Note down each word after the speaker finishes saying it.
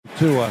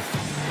Tua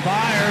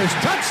fires,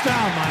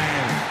 touchdown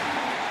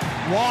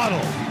Miami.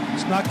 Waddle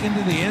snuck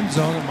into the end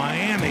zone of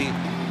Miami.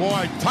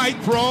 Boy, tight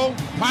throw,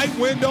 tight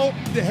window.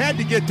 They had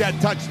to get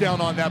that touchdown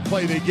on that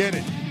play. They get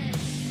it.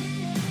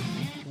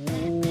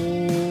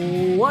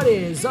 What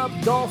is up,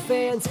 Dolph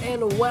fans,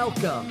 and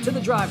welcome to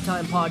the Drive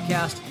Time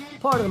Podcast,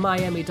 part of the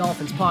Miami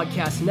Dolphins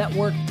Podcast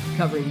Network,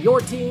 covering your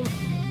team,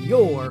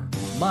 your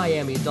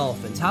Miami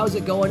Dolphins. How's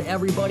it going,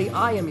 everybody?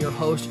 I am your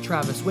host,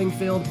 Travis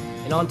Wingfield,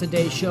 and on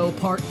today's show,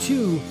 part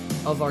 2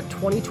 of our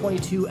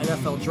 2022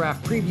 NFL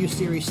Draft Preview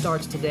Series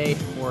starts today,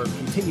 or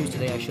continues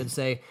today, I should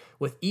say,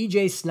 with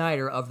EJ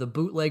Snyder of the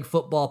Bootleg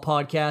Football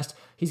Podcast.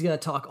 He's going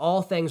to talk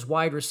all things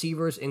wide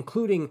receivers,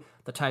 including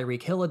the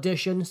Tyreek Hill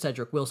edition,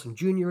 Cedric Wilson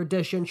Jr.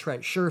 edition,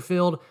 Trent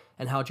Sherfield,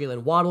 and how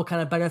Jalen Waddle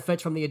kind of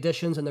benefits from the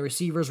additions in the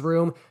receivers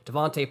room,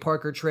 Devontae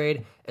Parker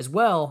trade, as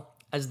well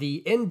as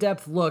the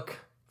in-depth look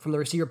from the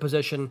receiver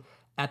position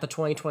at the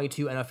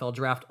 2022 NFL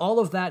Draft. All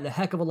of that and a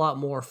heck of a lot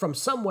more from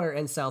somewhere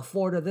in South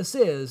Florida. This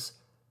is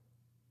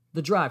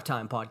the Drive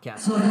Time Podcast.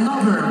 So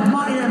another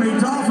Miami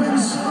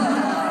Dolphins.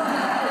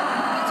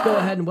 Let's go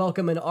ahead and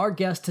welcome in our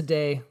guest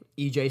today,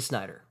 EJ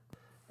Snyder.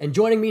 And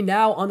joining me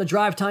now on the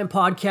Drive Time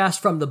Podcast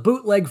from the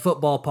Bootleg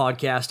Football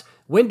Podcast,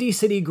 Windy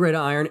City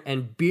Gridiron,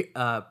 and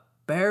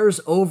Bears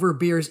Over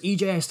Beers.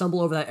 EJ, I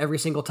stumble over that every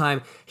single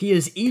time. He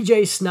is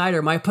EJ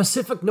Snyder, my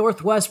Pacific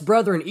Northwest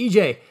brethren.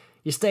 EJ,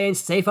 you staying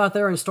safe out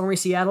there in stormy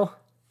Seattle?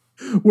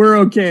 We're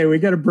okay. We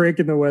got a break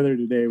in the weather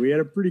today. We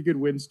had a pretty good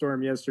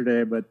windstorm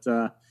yesterday, but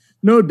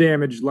no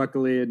damage,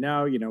 luckily. And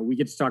now, we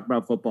get to talk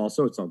about football,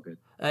 so it's all good.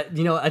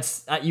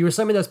 You were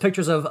sending me those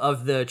pictures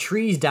of the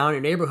trees down in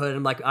your neighborhood, and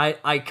I'm like,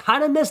 I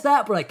kind of miss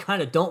that, but I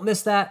kind of don't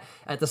miss that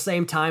at the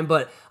same time.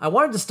 But I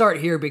wanted to start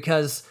here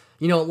because,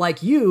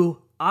 like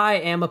you, I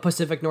am a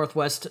Pacific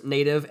Northwest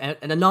native and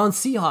a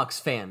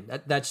non-Seahawks fan.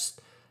 That's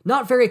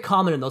not very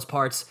common in those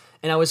parts.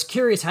 And I was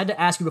curious, had to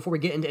ask you before we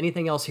get into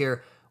anything else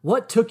here,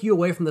 what took you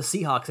away from the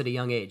Seahawks at a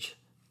young age?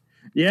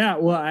 Yeah,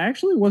 well, I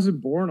actually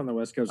wasn't born on the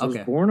West Coast. I was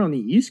born on the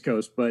East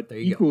Coast, but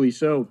equally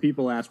so,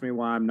 people ask me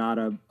why I'm not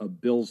a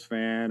Bills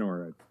fan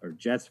or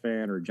Jets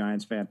fan or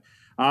Giants fan.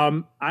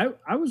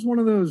 I was one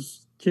of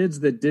those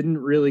kids that didn't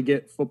really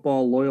get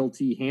football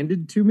loyalty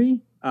handed to me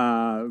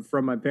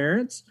from my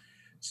parents.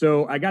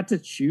 So I got to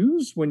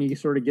choose when you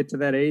sort of get to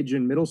that age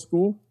in middle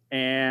school.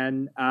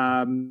 And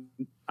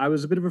I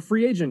was a bit of a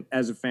free agent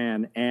as a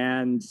fan.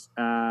 And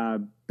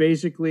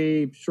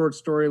basically, short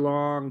story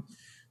long,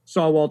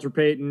 saw Walter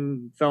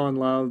Payton, fell in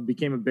love,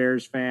 became a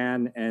Bears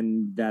fan,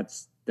 and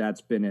that's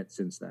been it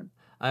since then.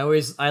 I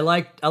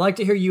like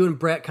to hear you and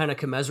Brett kind of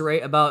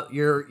commiserate about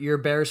your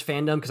Bears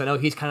fandom, because I know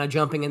he's kind of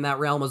jumping in that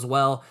realm as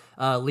well,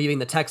 leaving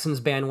the Texans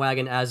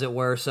bandwagon, as it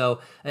were.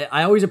 So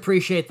I always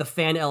appreciate the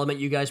fan element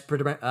you guys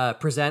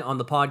present on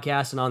the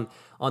podcast and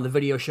on the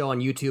video show on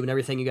YouTube and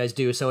everything you guys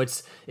do. So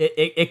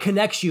it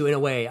connects you in a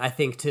way, I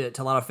think, to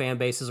a lot of fan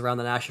bases around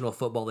the National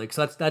Football League.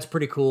 So that's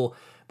pretty cool.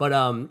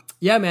 But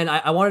yeah, man,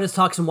 I wanted to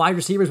talk some wide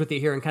receivers with you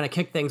here and kind of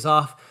kick things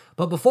off.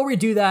 But before we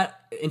do that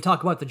and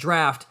talk about the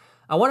draft,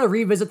 I want to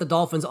revisit the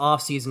Dolphins'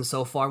 offseason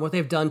so far and what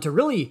they've done to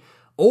really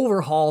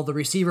overhaul the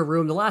receiver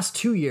room the last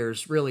 2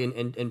 years, really,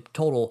 in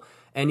total.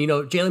 And,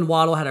 Jalen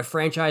Waddle had a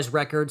franchise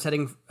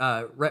record-setting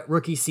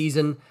rookie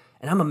season,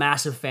 and I'm a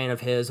massive fan of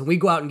his. And we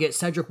go out and get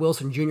Cedric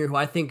Wilson Jr., who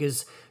I think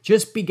is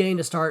just beginning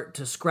to start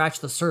to scratch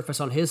the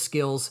surface on his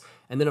skills.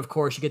 And then, of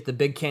course, you get the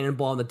big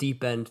cannonball on the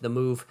deep end, the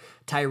move,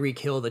 Tyreek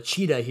Hill, the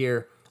cheetah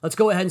here. Let's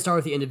go ahead and start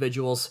with the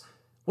individuals.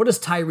 What does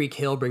Tyreek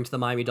Hill bring to the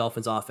Miami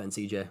Dolphins offense,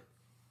 EJ?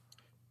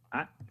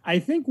 I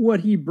think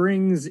what he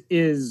brings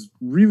is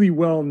really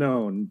well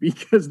known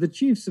because the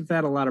Chiefs have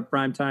had a lot of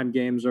primetime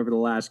games over the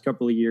last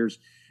couple of years,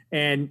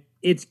 and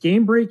it's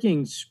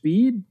game-breaking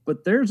speed,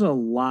 but there's a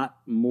lot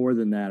more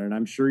than that. And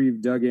I'm sure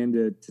you've dug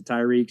into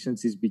Tyreek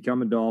since he's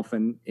become a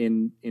Dolphin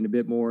in a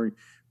bit more.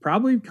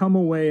 Probably come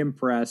away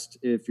impressed,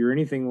 if you're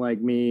anything like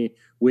me,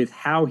 with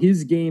how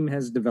his game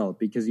has developed,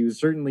 because he was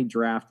certainly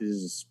drafted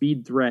as a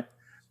speed threat,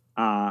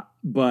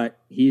 but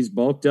he's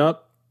bulked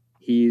up.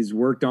 He's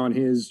worked on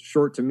his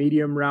short to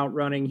medium route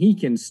running. He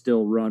can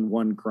still run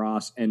one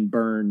cross and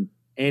burn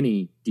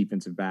any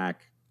defensive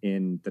back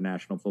in the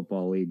National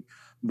Football League.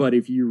 But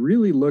if you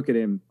really look at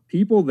him,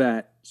 people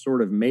that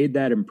sort of made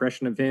that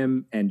impression of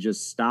him and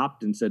just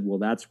stopped and said, well,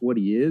 that's what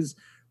he is,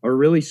 are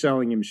really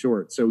selling him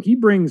short. So he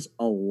brings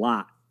a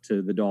lot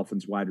to the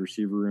Dolphins wide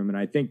receiver room. And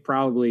I think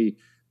probably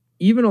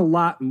even a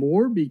lot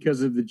more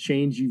because of the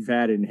change you've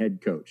had in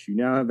head coach. You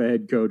now have a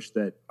head coach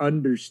that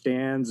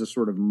understands a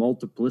sort of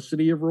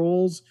multiplicity of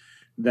roles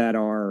that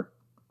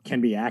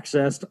can be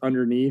accessed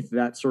underneath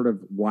that sort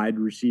of wide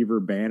receiver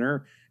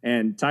banner.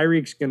 And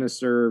Tyreek's going to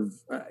serve,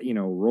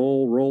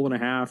 roll and a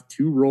half,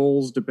 2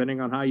 roles,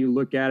 depending on how you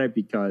look at it,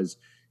 because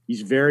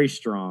he's very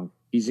strong.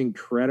 He's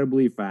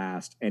incredibly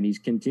fast, and he's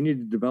continued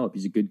to develop.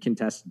 He's a good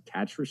contested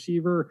catch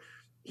receiver.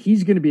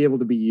 he's going to be able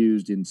to be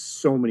used in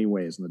so many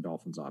ways in the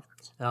Dolphins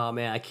offense. Oh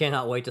man, I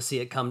cannot wait to see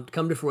it come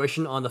to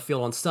fruition on the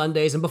field on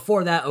Sundays. And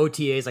before that,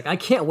 OTAs. Like, I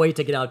can't wait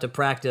to get out to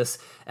practice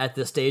at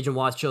this stage and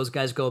watch those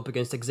guys go up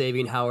against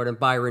Xavier Howard and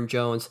Byron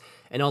Jones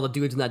and all the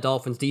dudes in that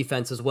Dolphins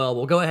defense as well.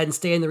 We'll go ahead and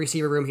stay in the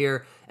receiver room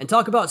here and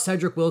talk about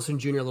Cedric Wilson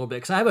Jr. a little bit,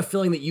 because I have a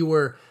feeling that you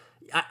were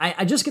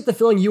I just get the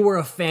feeling you were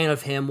a fan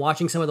of him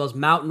watching some of those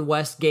Mountain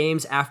West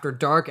games after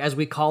dark, as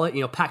we call it,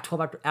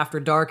 Pac-12 after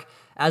dark,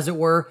 as it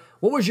were.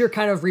 What was your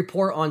kind of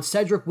report on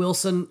Cedric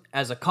Wilson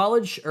as a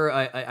college, or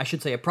I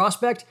should say a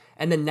prospect,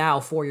 and then now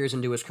 4 years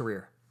into his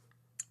career?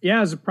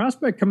 Yeah, as a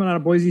prospect coming out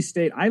of Boise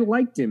State, I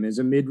liked him as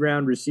a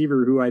mid-round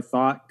receiver who I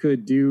thought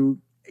could do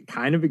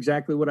kind of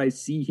exactly what I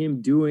see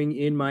him doing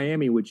in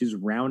Miami, which is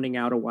rounding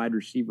out a wide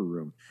receiver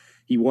room.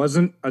 He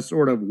wasn't a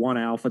sort of one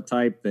alpha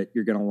type that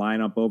you're going to line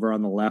up over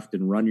on the left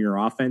and run your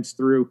offense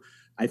through.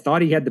 I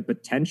thought he had the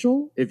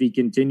potential, if he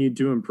continued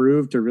to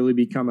improve, to really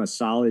become a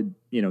solid,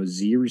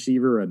 Z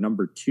receiver, a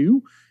number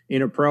 2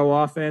 in a pro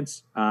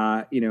offense.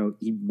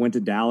 He went to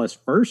Dallas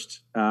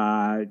first,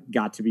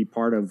 got to be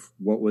part of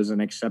what was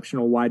an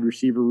exceptional wide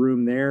receiver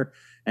room there,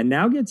 and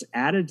now gets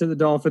added to the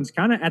Dolphins.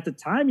 Kind of at the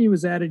time he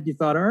was added, you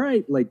thought, all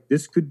right, like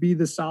this could be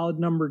the solid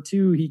number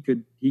 2.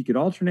 He could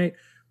alternate.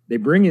 They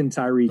bring in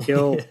Tyreek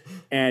Hill,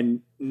 and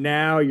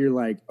now you're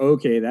like,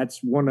 okay,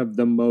 that's one of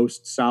the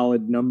most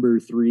solid number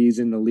 3s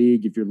in the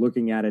league if you're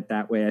looking at it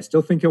that way. I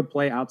still think he'll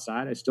play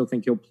outside. I still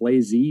think he'll play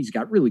Z. He's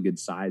got really good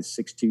size,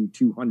 6'2",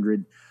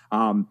 200.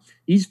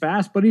 He's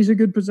fast, but he's a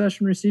good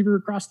possession receiver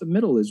across the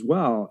middle as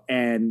well.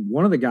 And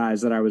one of the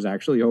guys that I was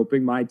actually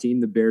hoping my team,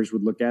 the Bears,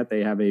 would look at,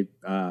 they have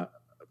a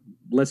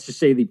let's just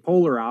say the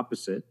polar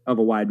opposite of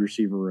a wide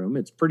receiver room.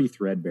 It's pretty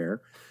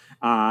threadbare.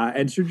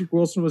 And Cedric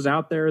Wilson was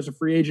out there as a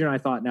free agent. I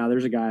thought, now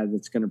there's a guy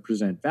that's going to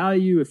present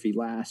value if he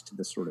lasts to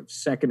the sort of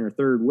second or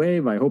third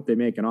wave. I hope they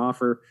make an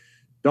offer.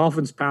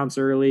 Dolphins pounce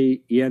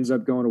early. He ends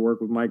up going to work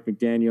with Mike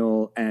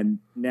McDaniel. And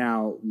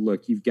now,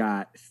 look, you've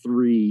got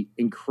 3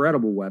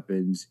 incredible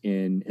weapons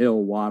in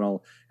Hill,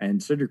 Waddle,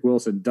 and Cedric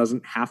Wilson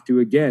doesn't have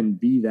to, again,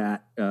 be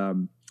that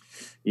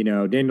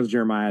Daniel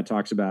Jeremiah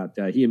talks about,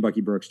 he and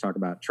Bucky Brooks talk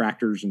about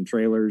tractors and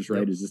trailers,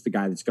 right? Yep. Is this the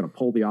guy that's going to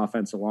pull the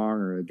offense along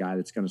or a guy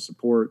that's going to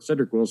support?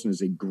 Cedric Wilson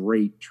is a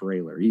great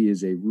trailer. He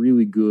is a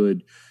really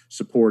good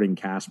supporting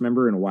cast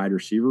member in a wide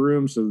receiver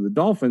room. So the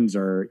Dolphins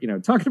are,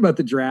 talking about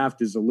the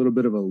draft is a little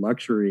bit of a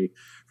luxury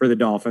for the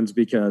Dolphins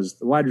because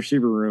the wide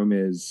receiver room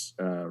is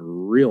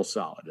real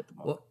solid at the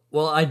moment.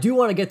 Well, I do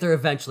want to get there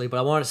eventually, but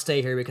I want to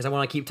stay here because I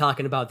want to keep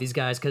talking about these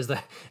guys because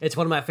it's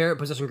one of my favorite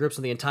position groups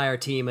in the entire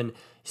team. And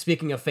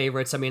speaking of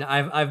favorites, I mean,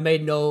 I've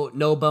made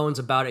no bones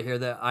about it here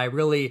that I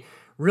really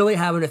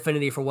have an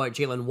affinity for what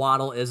Jalen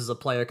Waddle is as a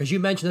player. Because you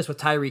mentioned this with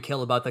Tyreek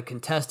Hill about the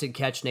contested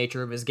catch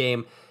nature of his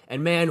game.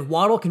 And man,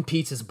 Waddle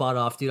competes his butt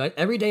off, dude.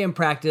 Every day in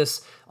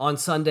practice, on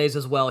Sundays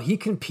as well, he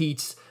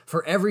competes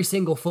for every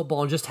single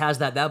football and just has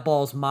that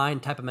ball's mine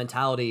type of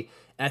mentality.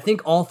 And I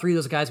think all 3 of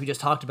those guys we just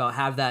talked about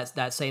have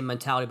that same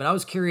mentality. But I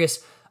was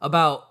curious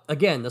about,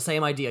 again, the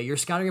same idea. Your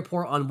scouting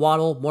report on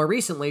Waddle more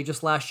recently,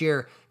 just last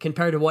year,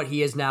 compared to what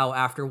he is now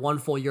after 1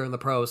 full year in the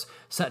pros,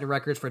 setting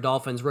records for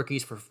Dolphins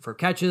rookies for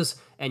catches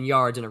and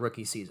yards in a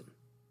rookie season.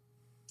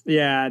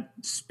 Yeah,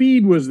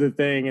 speed was the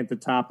thing at the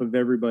top of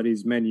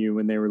everybody's menu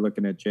when they were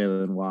looking at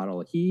Jalen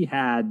Waddle. He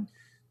had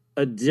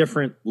a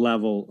different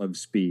level of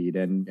speed,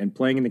 and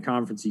playing in the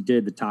conference he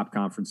did, the top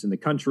conference in the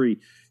country,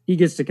 he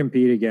gets to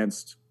compete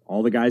against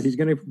all the guys he's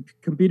going to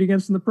compete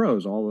against in the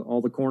pros,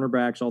 all the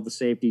cornerbacks, all the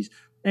safeties,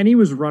 and he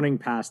was running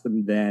past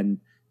them then.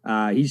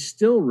 He's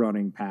still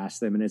running past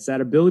them, and it's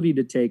that ability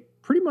to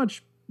take pretty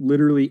much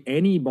literally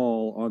any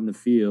ball on the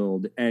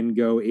field and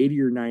go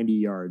 80 or 90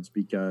 yards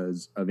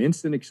because of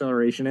instant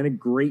acceleration and a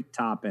great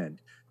top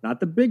end. Not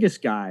the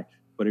biggest guy,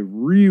 but a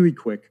really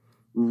quick,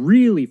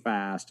 really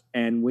fast.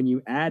 And when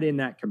you add in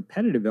that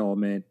competitive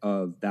element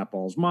of that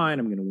ball's mine,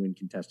 I'm going to win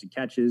contested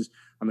catches.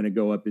 I'm going to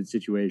go up in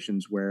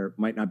situations where it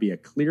might not be a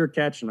clear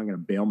catch and I'm going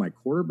to bail my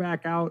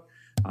quarterback out.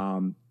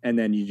 And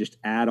then you just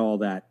add all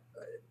that,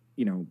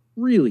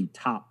 really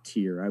top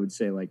tier, I would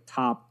say like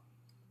top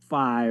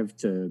 5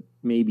 to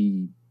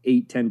maybe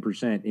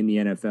 8-10% in the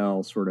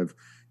NFL sort of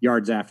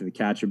yards after the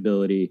catch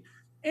ability,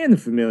 and the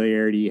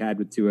familiarity he had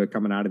with Tua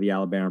coming out of the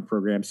Alabama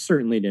program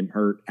certainly didn't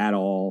hurt at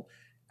all.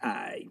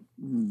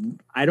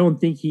 I don't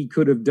think he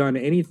could have done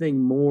anything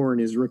more in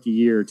his rookie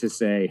year to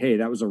say, hey,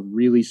 that was a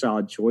really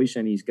solid choice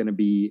and he's going to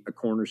be a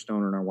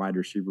cornerstone in our wide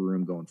receiver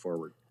room going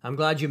forward. I'm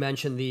glad you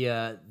mentioned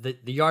the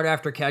yard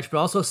after catch, but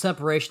also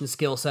separation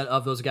skill set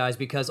of those guys,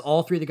 because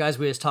all 3 of the guys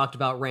we just talked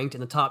about ranked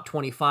in the top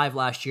 25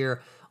 last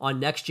year on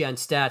Next Gen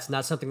Stats, and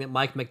that's something that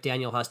Mike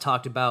McDaniel has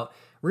talked about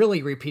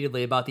really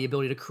repeatedly, about the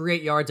ability to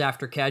create yards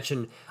after catch.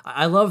 And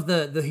I love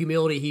the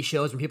humility he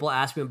shows when people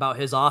ask him about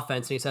his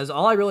offense, and he says,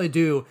 all I really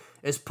do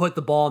is put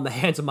the ball in the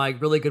hands of my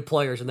really good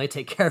players and they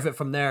take care of it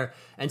from there.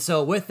 And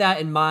so with that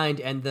in mind,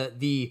 and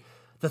the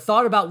the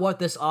thought about what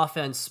this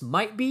offense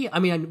might be. I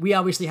mean, we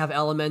obviously have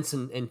elements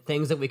and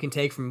things that we can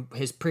take from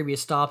his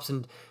previous stops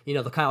and,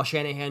 the Kyle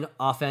Shanahan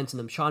offense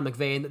and the Sean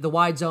McVay and the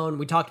wide zone.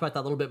 We talked about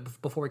that a little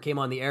bit before we came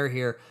on the air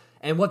here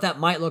and what that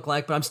might look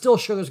like, but I'm still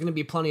sure there's going to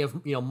be plenty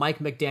of, Mike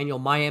McDaniel,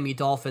 Miami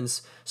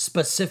Dolphins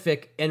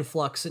specific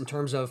influx in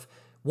terms of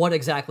what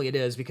exactly it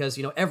is, because,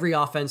 every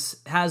offense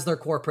has their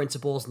core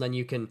principles and then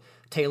you can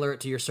tailor it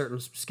to your certain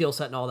skill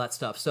set and all that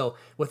stuff. So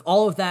with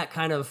all of that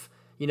kind of,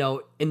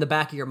 in the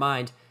back of your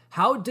mind,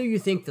 how do you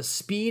think the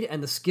speed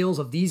and the skills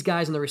of these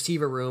guys in the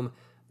receiver room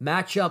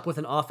match up with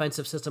an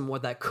offensive system,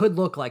 what that could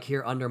look like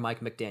here under Mike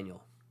McDaniel?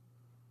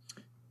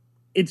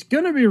 It's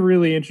going to be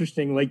really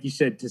interesting, like you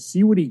said, to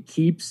see what he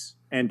keeps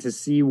and to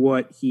see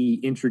what he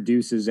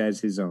introduces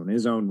as his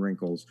own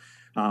wrinkles.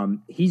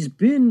 He's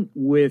been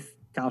with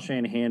Kyle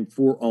Shanahan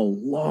for a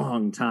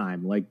long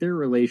time. Like, their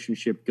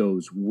relationship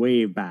goes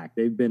way back.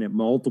 They've been at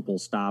multiple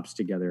stops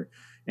together.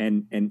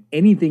 And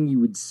anything you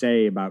would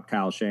say about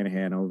Kyle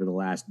Shanahan over the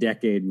last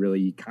decade, really,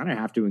 you kind of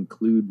have to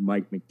include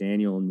Mike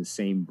McDaniel in the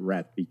same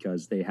breath,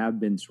 because they have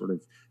been sort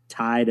of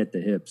tied at the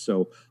hip.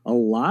 So a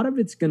lot of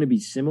it's going to be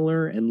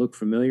similar and look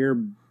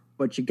familiar,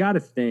 but you got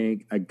to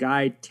think a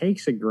guy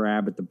takes a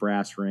grab at the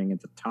brass ring at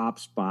the top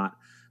spot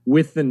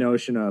with the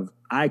notion of,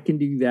 I can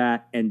do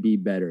that and be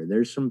better.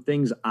 There's some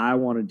things I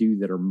want to do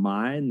that are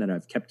mine, that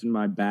I've kept in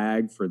my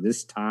bag for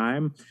this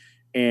time.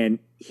 And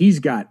he's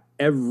got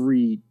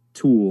every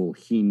tool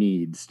he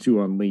needs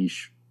to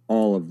unleash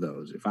all of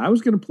those. If I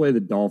was going to play the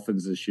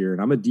Dolphins this year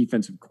and I'm a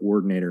defensive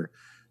coordinator,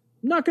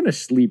 I'm not going to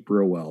sleep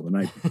real well the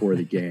night before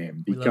the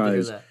game,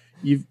 because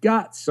you've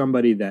got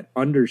somebody that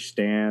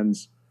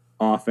understands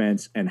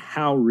offense and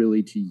how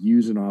really to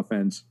use an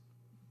offense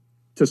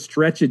to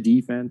stretch a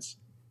defense.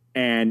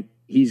 And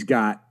he's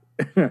got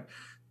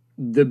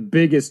the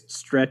biggest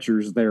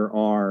stretchers there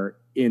are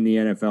in the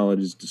NFL at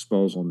his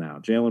disposal now.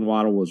 Jalen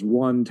Waddle was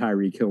one,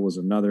 Tyreek Hill was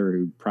another,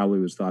 who probably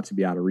was thought to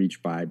be out of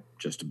reach by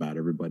just about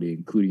everybody,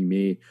 including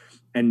me.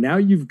 And now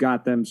you've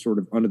got them sort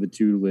of under the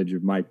tutelage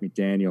of Mike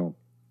McDaniel.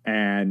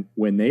 And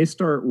when they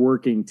start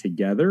working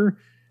together,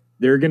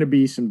 there are going to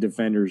be some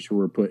defenders who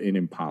are put in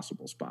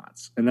impossible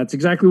spots. And that's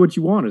exactly what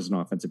you want as an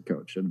offensive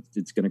coach. And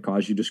it's going to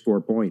cause you to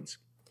score points.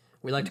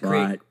 We like to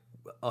create.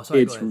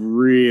 It's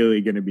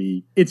really going to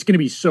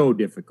be so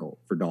difficult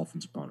for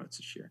Dolphins opponents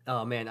this year.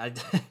 Oh man,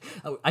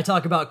 I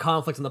talk about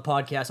conflict on the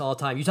podcast all the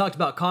time. You talked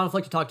about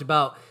conflict. You talked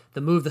about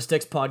the Move the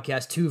Sticks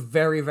podcast. Two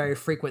very, very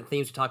frequent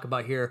themes we talk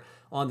about here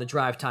on the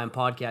Drive Time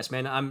podcast.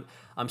 Man,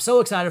 I'm so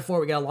excited for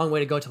it. We got a long way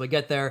to go till we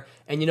get there.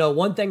 And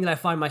one thing that I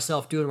find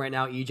myself doing right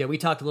now, EJ, we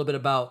talked a little bit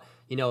about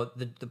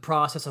the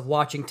process of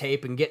watching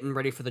tape and getting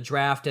ready for the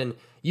draft. And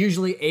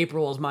usually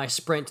April is my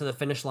sprint to the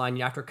finish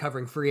line after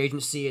covering free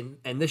agency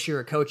and this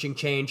year a coaching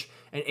change.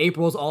 And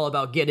April is all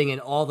about getting in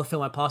all the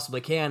film I possibly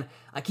can.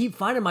 I keep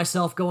finding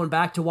myself going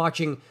back to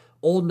watching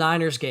old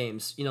Niners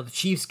games, the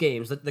Chiefs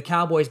games, the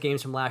Cowboys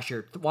games from last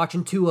year,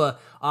 watching Tua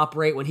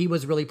operate when he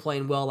was really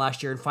playing well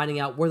last year and finding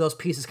out where those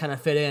pieces kind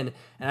of fit in.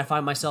 And I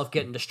find myself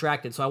getting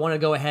distracted. So I want to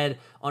go ahead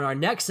on our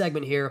next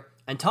segment here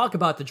and talk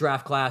about the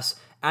draft class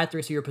at the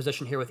receiver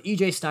position here with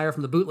EJ Snyder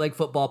from the Bootleg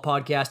Football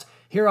Podcast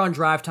here on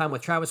Drive Time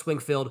with Travis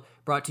Wingfield,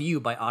 brought to you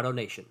by Auto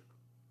Nation.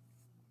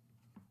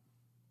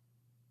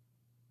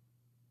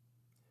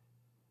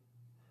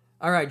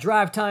 All right,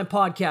 Drive Time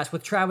Podcast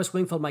with Travis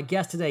Wingfield. My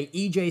guest today,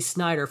 EJ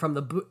Snyder from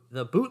the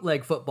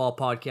Bootleg Football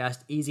Podcast.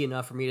 Easy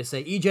enough for me to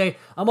say. EJ,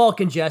 I'm all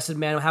congested,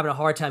 man. I'm having a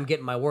hard time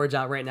getting my words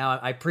out right now.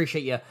 I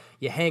appreciate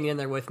you hanging in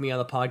there with me on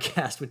the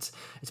podcast.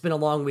 It's been a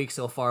long week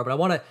so far, but I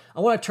want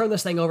to turn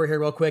this thing over here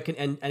real quick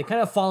and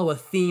kind of follow a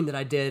theme that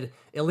I did,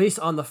 at least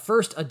on the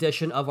first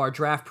edition of our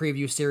draft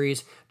preview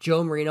series.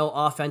 Joe Marino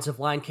offensive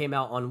line came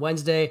out on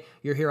Wednesday.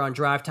 You're here on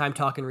Drive Time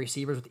talking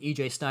receivers with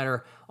EJ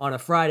Snyder on a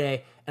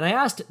Friday. And I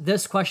asked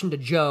this question to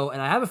Joe, and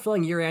I have a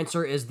feeling your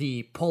answer is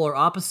the polar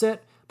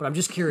opposite, but I'm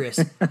just curious.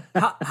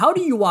 How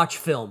do you watch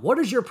film? What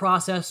is your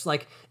process?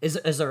 Like, is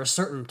there a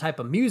certain type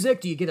of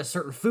music? Do you get a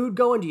certain food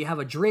going? Do you have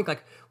a drink?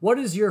 Like, what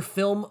is your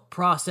film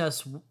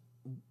process,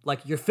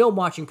 like your film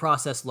watching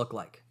process look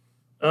like?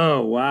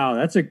 Oh, wow.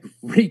 That's a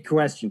great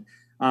question.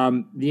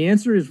 The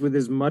answer is, with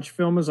as much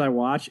film as I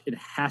watch, it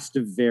has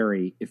to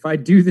vary. If I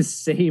do the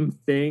same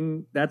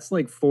thing, that's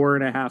like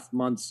 4.5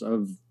 months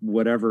of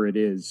whatever it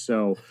is.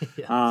 So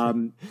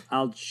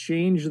I'll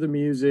change the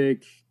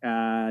music.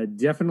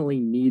 Definitely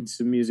need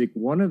some music.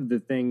 One of the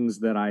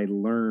things that I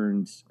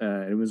learned,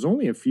 it was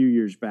only a few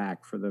years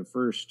back, for the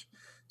first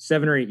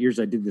 7 or 8 years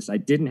I did this, I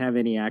didn't have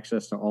any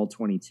access to all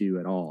 22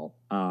 at all.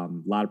 A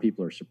lot of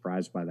people are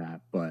surprised by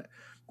that, but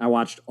I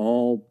watched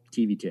all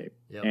TV tape.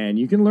 Yep. And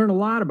you can learn a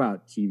lot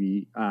about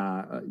TV,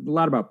 a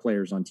lot about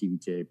players on TV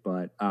tape,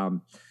 but,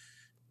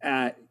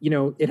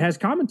 it has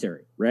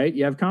commentary, right?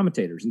 You have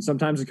commentators, and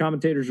sometimes the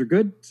commentators are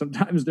good.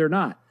 Sometimes they're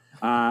not.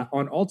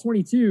 On all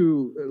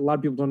 22, a lot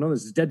of people don't know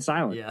this, it's dead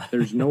silent. Yeah.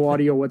 There's no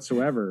audio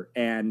whatsoever.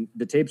 And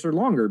the tapes are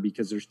longer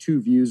because there's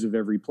 2 views of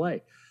every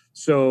play.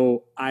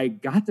 So I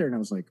got there and I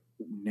was like,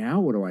 now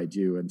what do I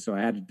do? And so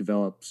I had to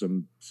develop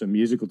some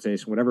musical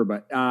taste and whatever.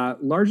 But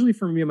largely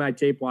for me, my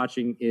tape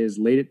watching is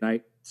late at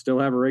night. Still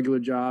have a regular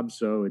job,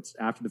 so it's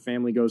after the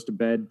family goes to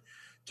bed.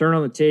 Turn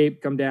on the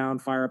tape, come down,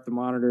 fire up the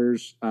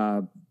monitors,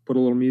 put a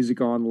little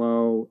music on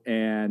low,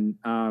 and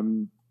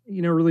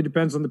really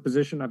depends on the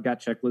position. I've got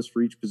checklists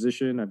for each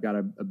position. I've got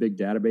a big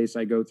database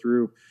I go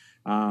through.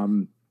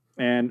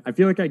 And I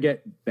feel like I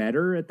get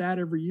better at that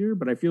every year,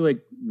 but I feel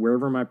like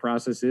wherever my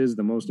process is,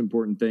 the most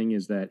important thing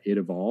is that it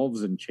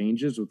evolves and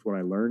changes with what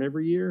I learn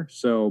every year.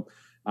 So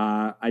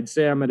I'd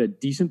say I'm at a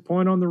decent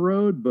point on the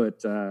road,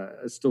 but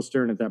still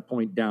staring at that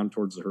point down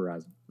towards the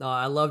horizon. No,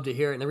 I love to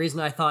hear it. And the reason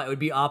I thought it would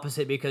be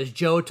opposite because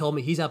Joe told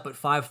me he's up at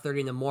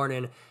 5:30 in the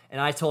morning,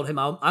 and I told him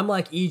I'm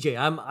like EJ.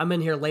 I'm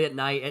in here late at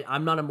night.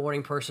 I'm not a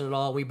morning person at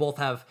all.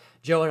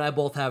 Joe and I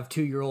both have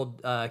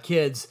 2-year-old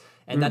kids.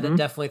 And that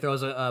definitely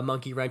throws a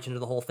monkey wrench into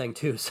the whole thing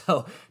too.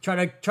 So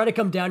try to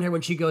come down here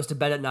when she goes to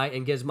bed at night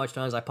and get as much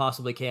done as I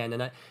possibly can.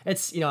 And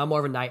I'm more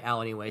of a night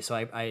owl anyway, so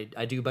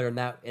I do better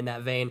in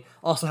that vein.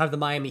 Also have the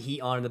Miami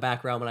Heat on in the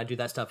background when I do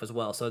that stuff as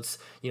well. So it's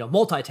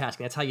multitasking.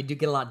 That's how you do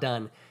get a lot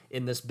done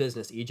in this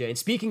business, EJ. And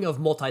speaking of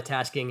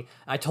multitasking,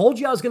 I told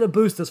you I was going to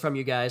boost this from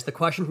you guys. The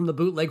question from the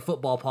Bootleg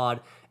Football Pod.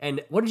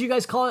 And what did you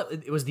guys call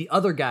it? It was the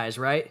other guys,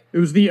 right? It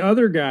was the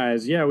other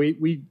guys. Yeah,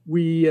 we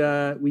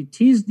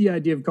teased the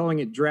idea of calling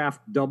it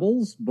draft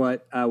doubles,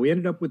 but we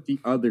ended up with the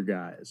other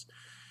guys.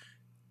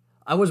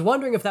 I was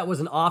wondering if that was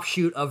an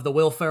offshoot of the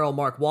Will Ferrell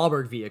Mark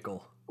Wahlberg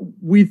vehicle.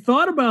 We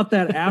thought about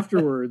that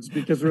afterwards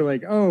because we're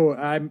like,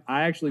 I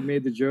actually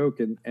made the joke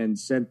and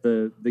sent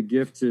the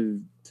gift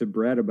to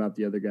Brett about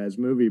the other guy's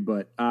movie.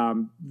 But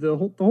the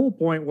whole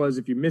point was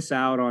if you miss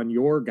out on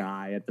your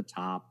guy at the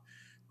top,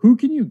 who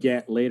can you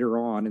get later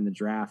on in the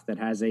draft that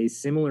has a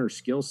similar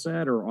skill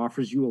set or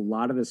offers you a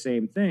lot of the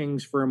same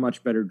things for a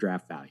much better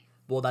draft value?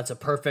 Well, that's a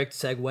perfect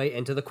segue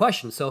into the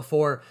question. So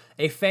for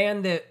a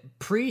fan that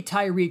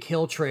pre-Tyreek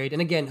Hill trade,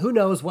 and again, who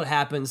knows what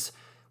happens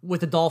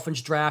with the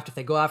Dolphins draft, if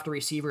they go after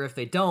receiver, if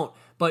they don't,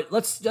 but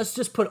let's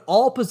just put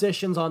all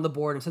positions on the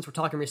board, and since we're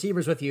talking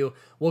receivers with you,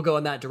 we'll go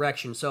in that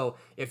direction. So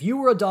if you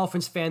were a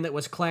Dolphins fan that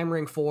was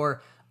clamoring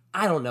for,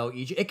 I don't know,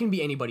 EJ, it can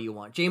be anybody you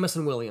want.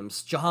 Jameson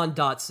Williams, Jahan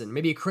Dotson,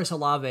 maybe Chris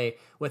Olave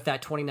with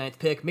that 29th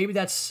pick. Maybe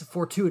that's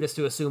fortuitous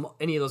to assume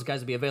any of those guys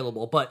would be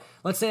available, but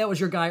let's say that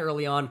was your guy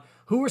early on.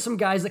 Who were some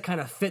guys that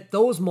kind of fit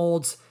those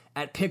molds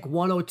at pick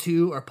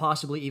 102 or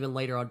possibly even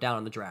later on down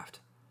in the draft?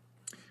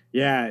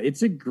 Yeah,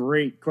 it's a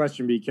great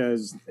question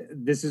because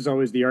this is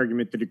always the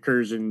argument that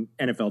occurs in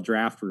NFL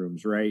draft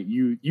rooms, right?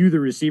 You the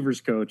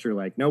receivers coach, are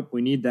like, nope,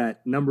 we need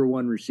that number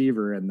one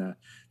receiver. And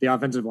the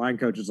offensive line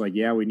coach is like,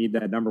 yeah, we need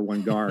that number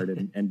one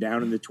guard. and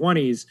down in the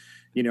 20s,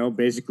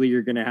 basically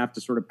you're going to have to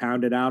sort of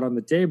pound it out on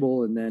the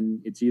table. And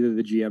then it's either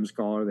the GM's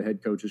call or the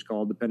head coach's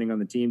call, depending on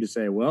the team, to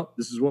say, well,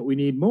 this is what we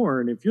need more.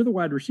 And if you're the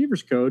wide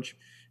receivers coach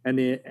and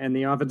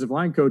the offensive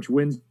line coach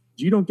wins,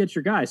 you don't get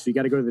your guy. So you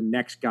got to go to the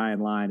next guy in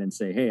line and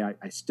say, hey,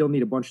 I still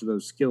need a bunch of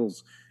those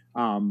skills.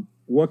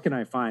 What can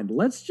I find?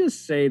 Let's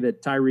just say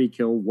that Tyreek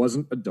Hill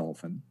wasn't a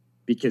Dolphin,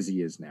 because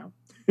he is now.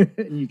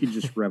 And you can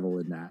just revel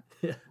in that.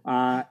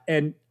 Yeah.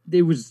 And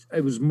it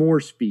was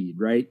more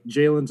speed, right?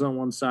 Jalen's on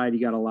one side.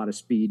 You got a lot of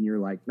speed and you're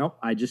like, nope,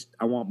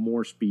 I want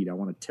more speed. I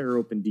want to tear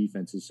open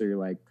defenses. So you're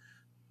like,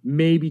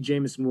 maybe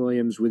Jameson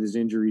Williams with his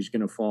injury is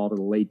going to fall to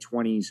the late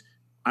 20s.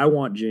 I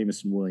want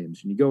Jameson Williams.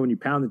 And you go and you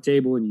pound the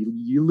table and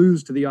you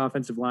lose to the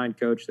offensive line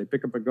coach. They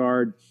pick up a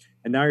guard.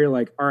 And now you're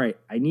like, all right,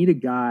 I need a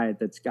guy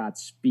that's got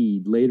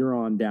speed later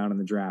on down in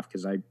the draft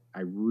because I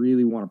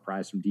really want to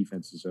pry some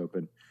defenses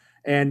open.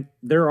 And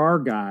there are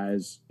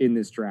guys in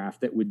this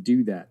draft that would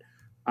do that.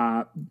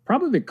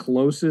 Probably the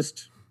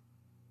closest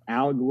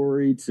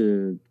allegory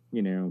to,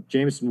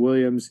 Jameson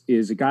Williams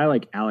is a guy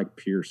like Alec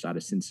Pierce out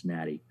of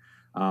Cincinnati.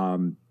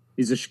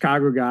 He's a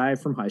Chicago guy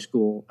from high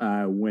school,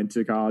 went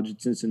to college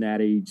at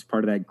Cincinnati. He's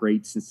part of that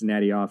great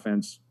Cincinnati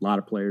offense. A lot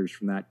of players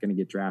from that going to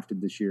get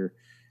drafted this year.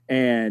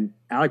 And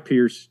Alec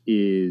Pierce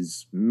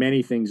is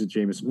many things that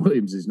Jameson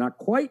Williams is. Not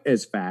quite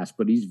as fast,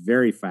 but he's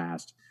very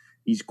fast.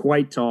 He's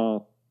quite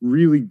tall,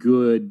 really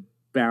good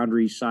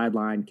boundary,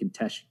 sideline,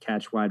 contested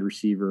catch wide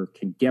receiver,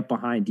 can get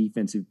behind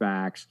defensive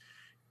backs,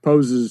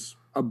 poses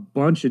a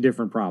bunch of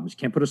different problems. You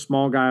can't put a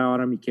small guy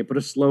on him. You can't put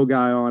a slow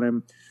guy on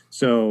him.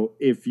 So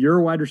if you're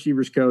a wide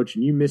receivers coach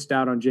and you missed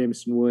out on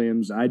Jameson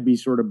Williams, I'd be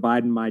sort of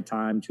biding my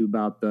time to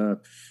about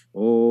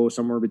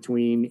somewhere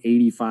between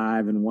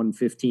 85 and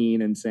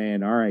 115 and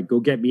saying, all right, go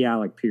get me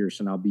Alec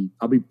Pierce. And I'll be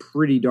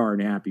pretty darn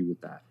happy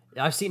with that.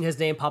 I've seen his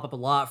name pop up a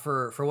lot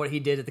for what he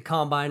did at the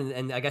Combine,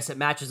 and I guess it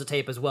matches the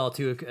tape as well,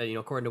 too,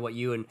 according to what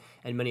you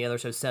and many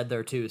others have said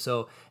there, too.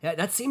 So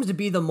that seems to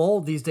be the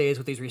mold these days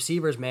with these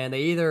receivers, man.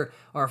 They either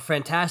are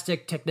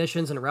fantastic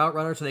technicians and route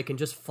runners, so they can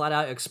just flat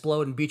out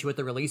explode and beat you with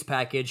the release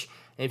package.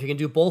 And if you can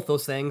do both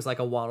those things, like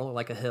a Waddle or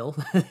like a Hill,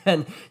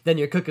 then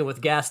you're cooking with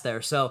gas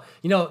there. So,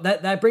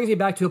 that brings me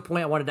back to a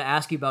point I wanted to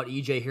ask you about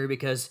EJ here,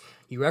 because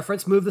you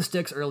referenced Move the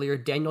Sticks earlier,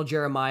 Daniel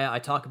Jeremiah. I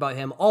talk about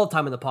him all the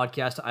time in the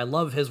podcast. I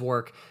love his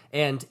work.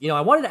 And,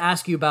 I wanted to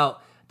ask you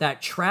about that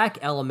track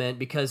element,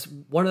 because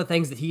one of the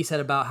things that he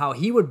said about how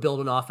he would build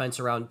an offense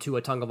around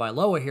Tua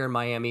Tagovailoa here in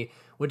Miami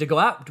would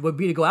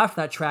be to go after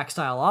that track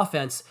style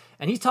offense.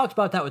 And he's talked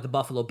about that with the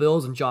Buffalo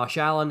Bills and Josh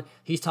Allen.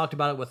 He's talked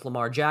about it with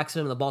Lamar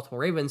Jackson and the Baltimore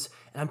Ravens.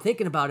 And I'm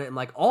thinking about it, and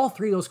like all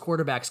three of those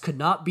quarterbacks could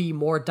not be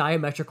more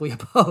diametrically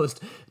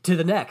opposed to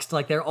the next.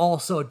 Like they're all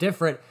so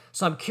different.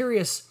 So I'm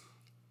curious,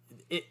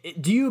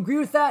 do you agree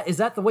with that? Is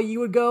that the way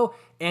you would go?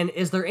 And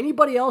is there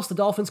anybody else the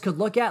Dolphins could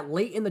look at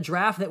late in the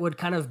draft that would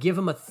kind of give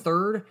them a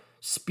third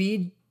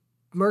speed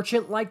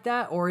merchant like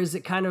that? Or is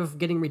it kind of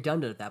getting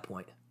redundant at that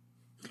point?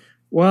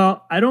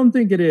 Well, I don't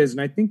think it is. And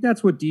I think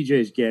that's what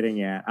DJ's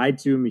getting at. I,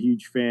 too, am a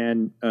huge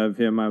fan of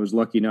him. I was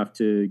lucky enough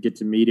to get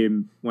to meet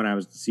him when I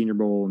was at the Senior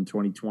Bowl in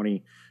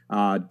 2020.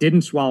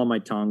 Didn't swallow my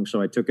tongue,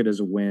 so I took it as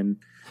a win.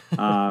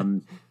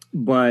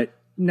 But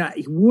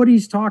what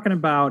he's talking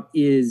about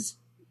is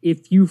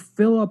if you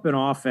fill up an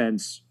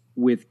offense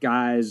with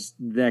guys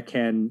that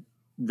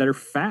are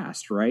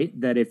fast,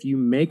 right? That if you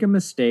make a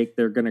mistake,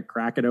 they're going to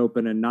crack it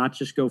open and not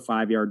just go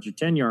 5 yards or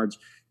 10 yards,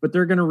 but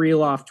they're going to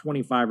reel off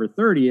 25 or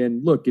 30.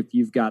 And look, if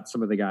you've got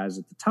some of the guys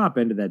at the top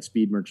end of that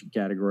speed merchant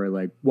category,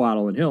 like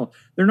Waddle and Hill,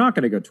 they're not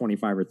going to go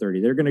 25 or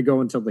 30. They're going to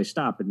go until they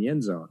stop in the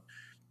end zone.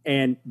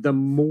 And the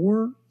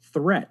more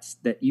threats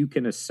that you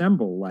can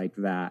assemble like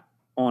that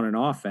on an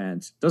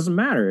offense, doesn't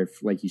matter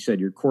if, like you said,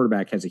 your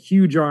quarterback has a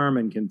huge arm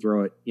and can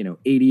throw it,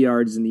 80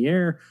 yards in the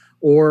air,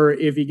 or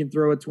if he can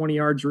throw it 20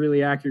 yards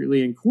really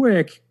accurately and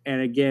quick,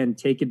 and again,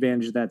 take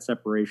advantage of that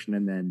separation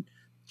and then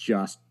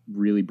just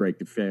really break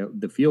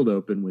the field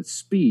open with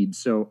speed.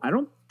 So I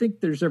don't think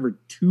there's ever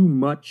too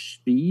much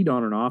speed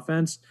on an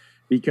offense,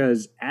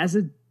 because as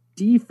a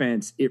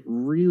defense, it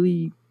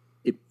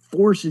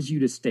forces you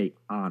to stay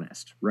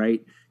honest,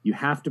 right? You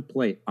have to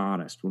play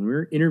honest. When we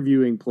were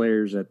interviewing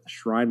players at the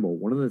Shrine Bowl,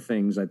 one of the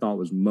things I thought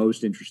was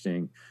most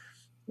interesting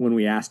when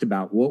we asked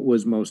about what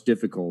was most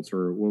difficult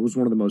or what was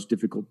one of the most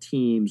difficult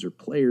teams or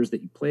players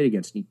that you played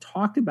against, and he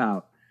talked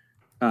about,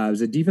 it was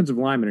a defensive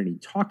lineman, and he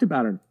talked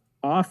about an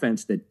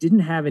offense that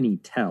didn't have any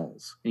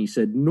tells. And he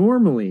said,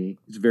 normally,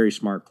 he's a very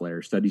smart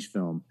player, studies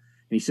film.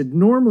 And he said,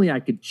 normally I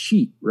could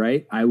cheat,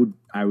 right? I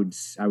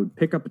would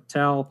pick up a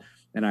tell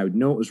and I would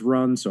know it was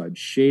run, so I'd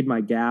shade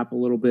my gap a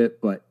little bit,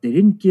 but they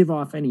didn't give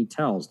off any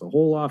tells. The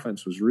whole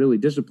offense was really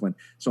disciplined.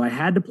 So I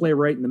had to play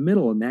right in the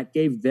middle, and that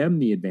gave them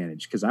the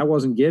advantage because I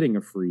wasn't getting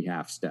a free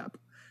half step.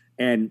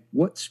 And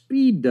what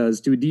speed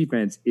does to a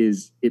defense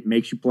is it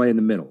makes you play in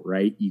the middle,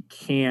 right? You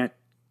can't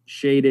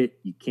shade it.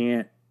 You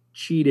can't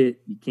cheat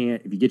it. You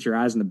can't, if you get your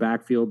eyes in the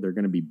backfield, they're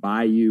going to be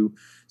by you.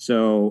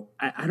 So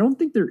I don't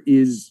think there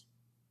is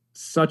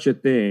such a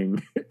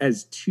thing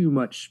as too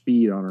much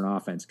speed on an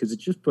offense, because it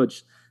just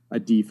puts a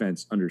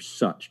defense under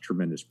such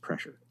tremendous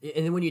pressure.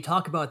 And then when you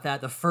talk about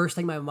that, the first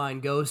thing my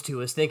mind goes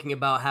to is thinking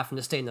about having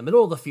to stay in the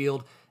middle of the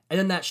field, and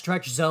then that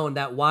stretch zone,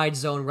 that wide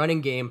zone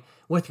running game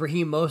with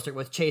Raheem Mostert,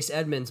 with Chase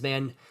Edmonds,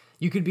 man,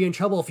 you could be in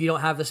trouble if you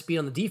don't have the speed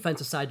on the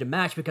defensive side to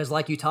match, because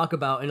like you talk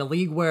about, in a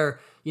league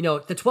where, the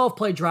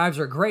 12-play drives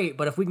are great,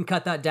 but if we can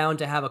cut that down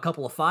to have a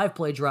couple of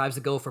 5-play drives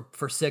that go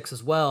for 6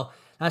 as well,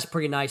 that's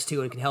pretty nice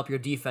too, and can help your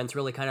defense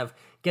really kind of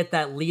get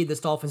that lead this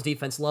Dolphins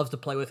defense loves to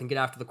play with and get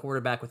after the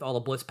quarterback with all the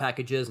blitz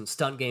packages and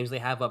stunt games they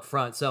have up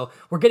front. So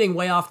we're getting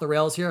way off the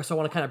rails here, so I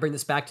want to kind of bring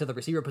this back to the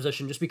receiver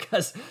position just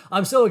because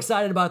I'm so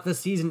excited about this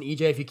season,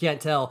 EJ, if you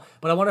can't tell.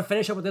 But I want to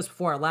finish up with this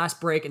before our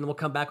last break, and then we'll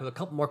come back with a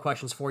couple more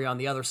questions for you on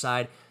the other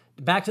side.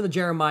 Back to the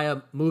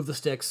Jeremiah, move the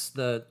sticks,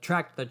 the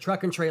truck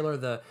and trailer,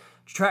 the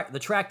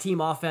track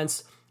team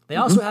offense. They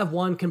also have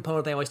one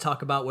component they always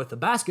talk about with the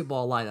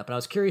basketball lineup, and I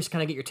was curious to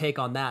kind of get your take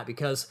on that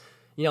because,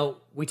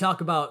 we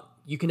talk about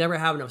you can never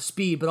have enough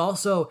speed, but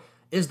also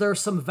is there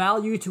some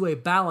value to a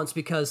balance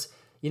because,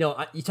 you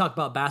talk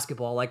about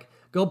basketball, like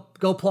go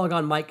plug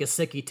on Mike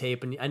Gesicki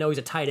tape, and I know he's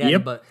a tight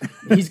end, but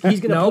he's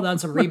going to pull down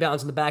some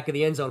rebounds in the back of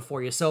the end zone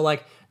for you. So,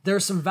 like,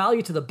 there's some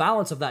value to the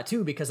balance of that,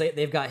 too, because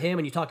they've got him,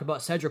 and you talk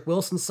about Cedric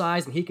Wilson's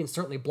size, and he can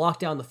certainly block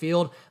down the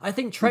field. I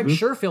think Trent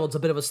Sherfield's a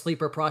bit of a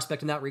sleeper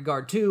prospect in that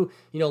regard, too.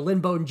 Lynn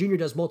Bowden Jr.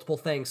 does multiple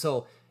things,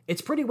 so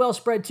it's pretty well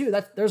spread, too.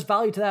 There's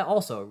value to that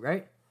also,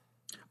 right?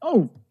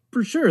 Oh,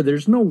 for sure.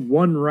 There's no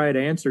one right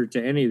answer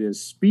to any of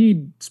this.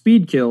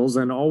 Speed kills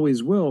and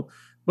always will.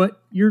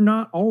 But you're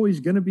not always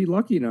going to be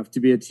lucky enough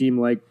to be a team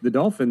like the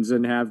Dolphins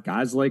and have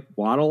guys like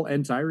Waddle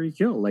and Tyreek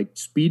Hill. Like,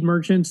 speed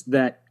merchants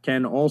that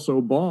can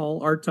also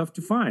ball are tough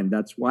to find.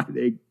 That's why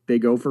they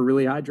go for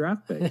really high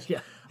draft picks.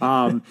 Yeah.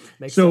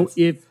 So sense.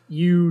 If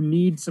you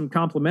need some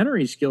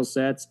complementary skill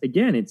sets,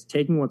 again, it's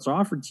taking what's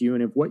offered to you.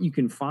 And if what you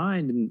can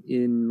find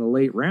in the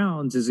late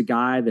rounds is a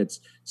guy that's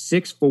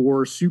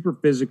 6'4", super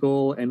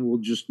physical, and will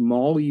just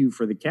maul you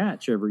for the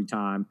catch every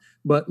time.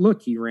 But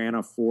look, he ran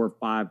a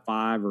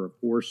 4.55 or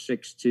a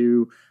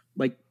 4.62.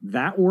 Like,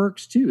 that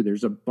works too.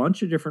 There's a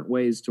bunch of different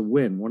ways to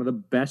win. One of the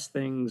best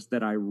things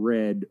that I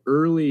read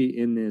early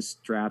in this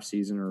draft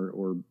season,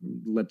 or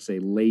let's say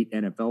late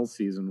NFL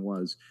season,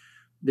 was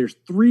there's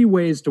 3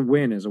 ways to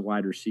win as a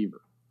wide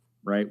receiver,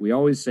 right? We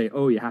always say,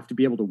 oh, you have to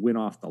be able to win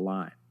off the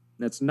line.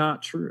 That's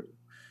not true.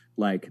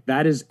 Like,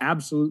 that is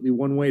absolutely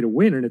one way to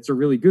win, and it's a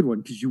really good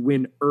one because you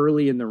win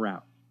early in the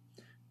route,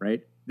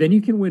 right? Then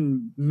you can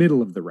win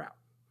middle of the route,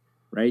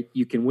 right?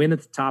 You can win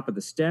at the top of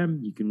the stem.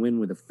 You can win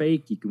with a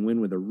fake. You can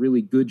win with a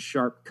really good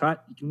sharp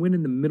cut. You can win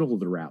in the middle of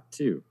the route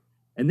too.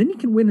 And then you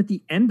can win at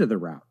the end of the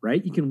route,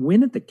 right? You can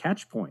win at the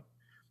catch point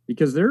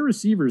because there are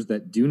receivers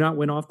that do not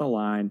win off the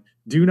line,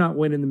 do not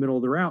win in the middle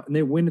of the route, and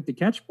they win at the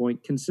catch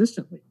point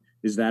consistently.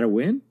 Is that a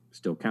win?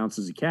 Still counts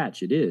as a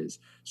catch. It is.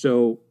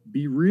 So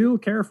be real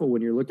careful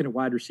when you're looking at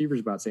wide receivers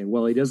about saying,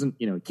 well, he doesn't,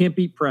 he can't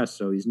beat press,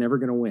 so he's never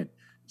going to win.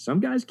 Some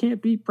guys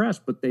can't beat press,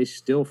 but they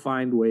still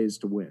find ways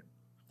to win.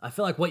 I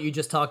feel like what you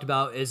just talked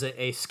about is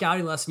a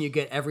scouting lesson you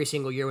get every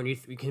single year when you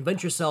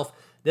convince yourself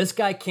this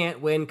guy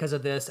can't win because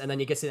of this, and then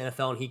you get to the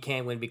NFL and he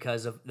can win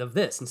because of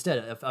this instead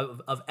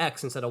of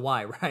X instead of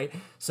Y, right?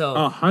 So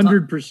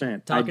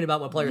 100%. Talking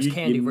about what players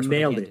can do versus what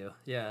they can't do.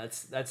 Yeah,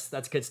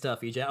 that's good stuff,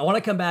 EJ. I want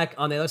to come back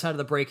on the other side of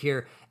the break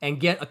here and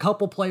get a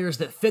couple players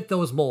that fit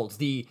those molds.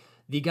 The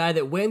guy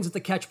that wins at the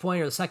catch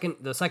point or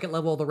the second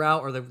level of the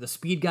route, or the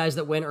speed guys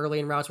that win early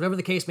in routes, whatever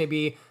the case may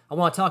be. I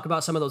want to talk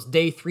about some of those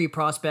day 3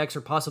 prospects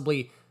or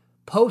possibly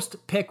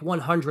post-pick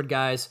 100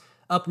 guys.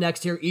 Up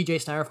next here, EJ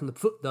Snyder from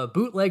the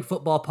Bootleg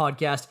Football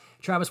Podcast,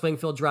 Travis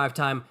Wingfield Drive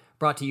Time,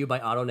 brought to you by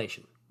Auto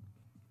Nation.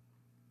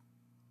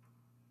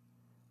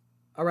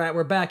 All right,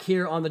 we're back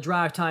here on the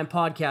Drive Time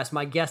Podcast.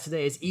 My guest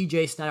today is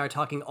EJ Snyder,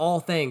 talking all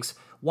things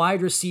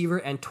wide receiver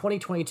and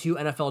 2022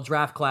 NFL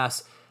draft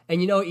class. And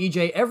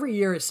EJ, every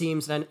year it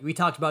seems, and we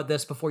talked about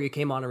this before you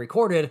came on and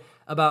recorded,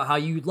 about how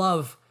you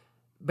love,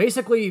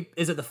 basically,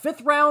 is it the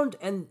 5th round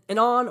and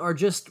on, or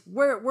just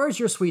where's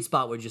your sweet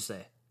spot, would you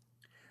say?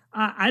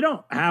 I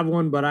don't have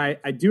one, but I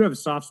do have a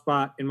soft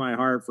spot in my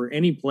heart for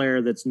any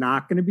player that's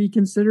not going to be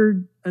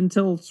considered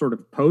until sort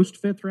of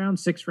post 5th round,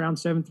 6th round,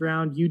 7th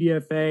round,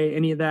 UDFA,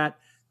 any of that.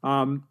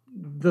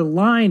 The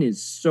line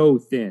is so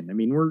thin. I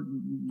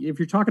mean, if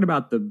you're talking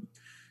about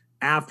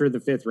after the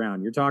 5th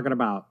round, you're talking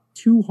about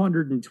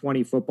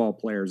 220 football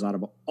players out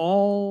of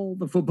all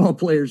the football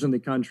players in the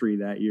country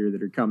that year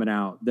that are coming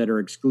out that are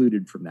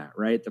excluded from that,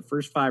 right? The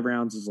first 5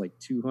 rounds is like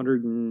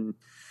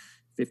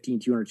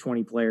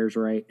 220 players,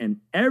 right? And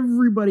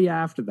everybody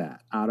after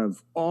that, out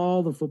of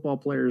all the football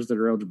players that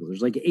are eligible,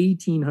 there's like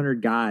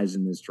 1,800 guys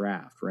in this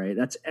draft, right?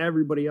 That's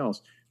everybody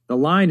else. The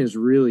line is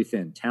really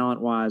thin,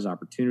 talent-wise,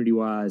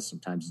 opportunity-wise.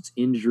 Sometimes it's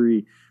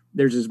injury.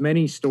 There's as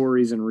many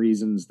stories and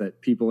reasons that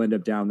people end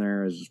up down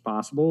there as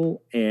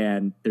possible,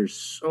 and there's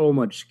so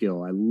much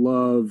skill. I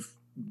love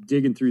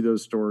digging through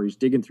those stories,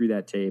 digging through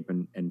that tape,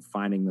 and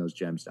finding those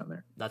gems down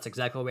there. That's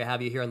exactly what we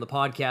have you here on the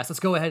podcast.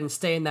 Let's go ahead and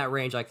stay in that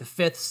range, like the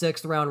 5th,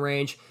 6th round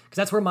range, because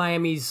that's where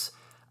Miami's,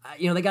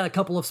 they got a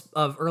couple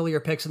of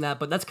earlier picks in that,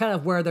 but that's kind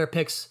of where their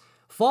picks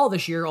fall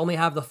this year. Only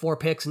have the 4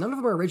 picks. None of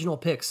them are original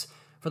picks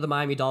for the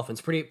Miami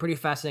Dolphins. Pretty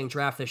fascinating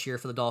draft this year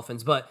for the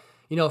Dolphins, but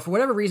for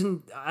whatever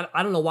reason,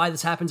 I don't know why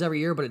this happens every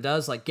year, but it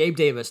does. Like Gabe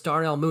Davis,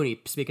 Darnell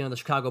Mooney, speaking of the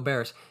Chicago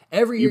Bears,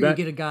 every year you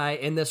get a guy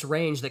in this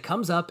range that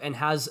comes up and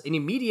has an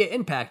immediate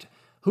impact.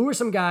 Who are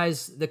some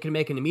guys that can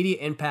make an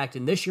immediate impact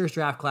in this year's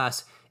draft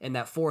class in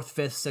that 4th,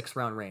 5th, 6th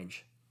round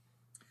range?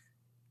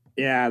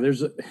 Yeah,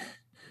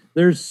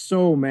 there's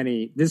so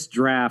many. This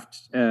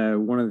draft,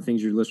 one of the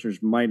things your listeners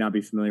might not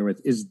be familiar with,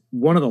 is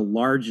one of the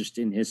largest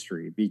in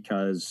history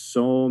because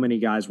so many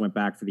guys went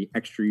back for the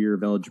extra year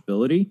of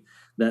eligibility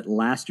that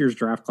last year's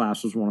draft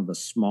class was one of the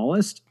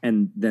smallest,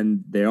 and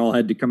then they all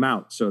had to come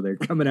out. So they're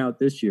coming out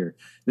this year.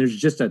 There's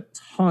just a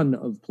ton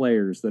of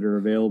players that are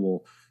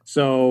available.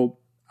 So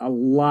a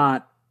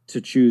lot to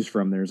choose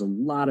from. There's a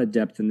lot of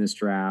depth in this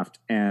draft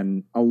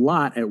and a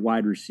lot at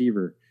wide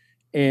receiver.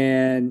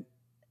 And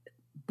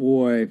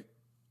boy,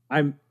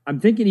 I'm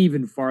thinking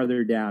even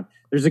farther down.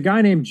 There's a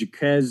guy named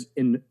Jaquez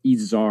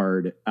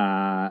Izzard,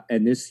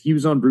 and he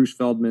was on Bruce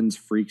Feldman's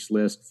Freaks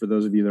list. For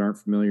those of you that aren't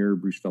familiar,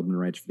 Bruce Feldman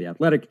writes for The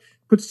Athletic,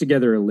 puts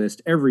together a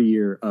list every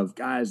year of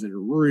guys that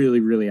are really,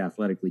 really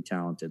athletically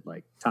talented,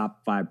 like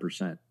top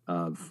 5%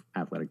 of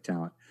athletic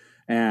talent.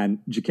 And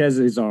Jaquez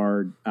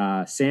Izzard,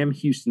 Sam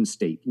Houston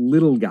State,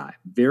 little guy,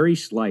 very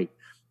slight,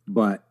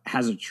 but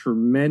has a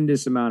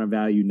tremendous amount of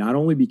value, not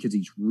only because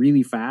he's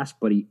really fast,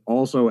 but he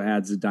also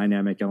adds a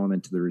dynamic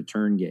element to the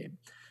return game.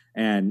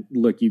 And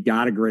look, you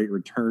got a great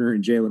returner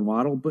in Jalen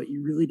Waddle, but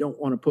you really don't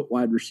want to put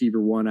wide receiver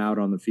 1 out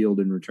on the field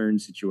in return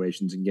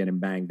situations and get him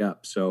banged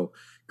up. So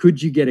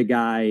could you get a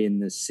guy in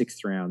the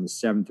 6th round, the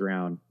 7th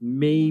round,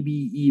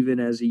 maybe even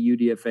as a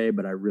UDFA,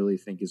 but I really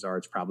think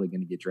Izzard's probably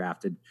going to get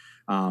drafted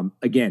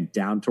again,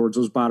 down towards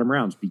those bottom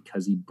rounds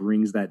because he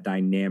brings that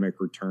dynamic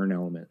return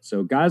element.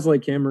 So guys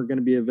like him are going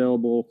to be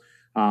available.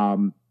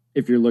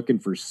 If you're looking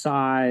for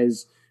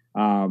size,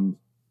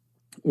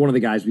 one of the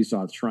guys we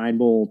saw at the Shrine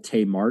Bowl,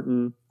 Tay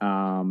Martin,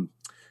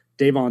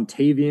 Davon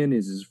Tavian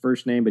is his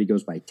first name, but he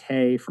goes by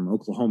Tay from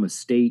Oklahoma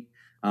State.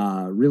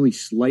 Really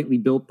slightly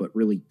built, but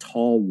really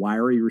tall,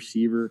 wiry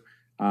receiver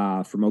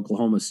from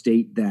Oklahoma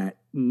State that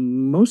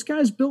most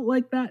guys built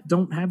like that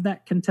don't have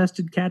that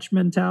contested catch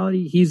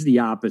mentality. He's the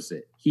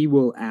opposite. He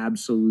will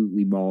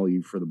absolutely maul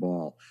you for the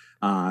ball,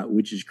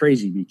 which is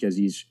crazy because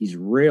he's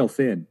rail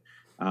thin.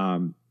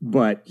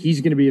 But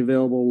he's going to be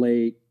available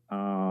late.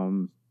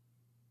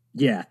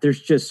 Yeah,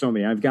 there's just so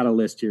many. I've got a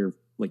list here,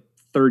 like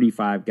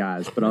 35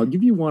 guys, but I'll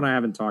give you one I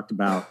haven't talked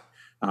about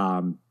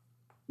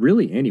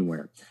really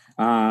anywhere.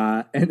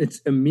 And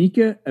it's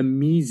Emeka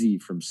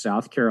Emezie from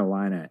South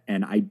Carolina.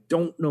 And I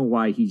don't know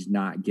why he's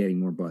not getting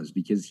more buzz,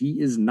 because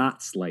he is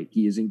not slight.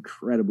 He is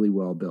incredibly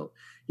well built.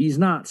 He's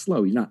not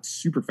slow. He's not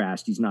super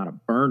fast. He's not a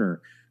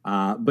burner.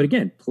 But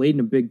again, played in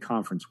a big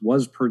conference,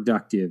 was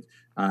productive.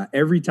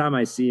 Every time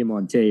I see him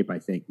on tape, I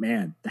think,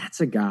 man,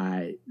 that's a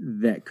guy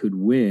that could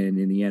win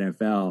in the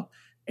NFL.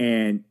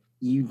 And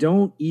you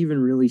don't even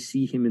really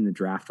see him in the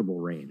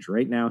draftable range.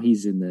 Right now,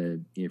 he's in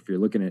the, if you're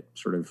looking at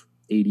sort of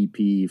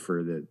ADP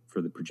for the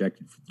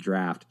projected for the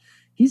draft,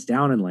 he's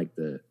down in like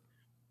the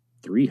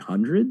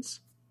 300s.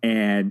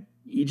 And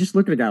you just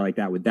look at a guy like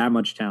that with that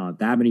much talent,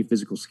 that many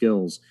physical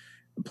skills,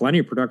 plenty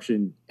of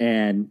production,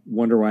 and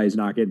wonder why he's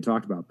not getting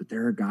talked about. But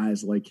there are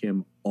guys like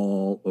him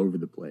all over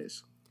the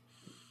place.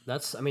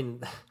 That's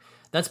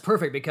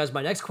perfect, because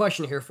my next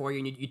question here for you,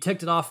 and you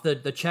ticked it off the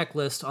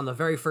checklist on the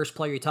very first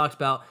player you talked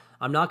about.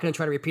 I'm not going to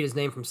try to repeat his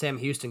name from Sam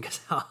Houston,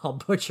 because I'll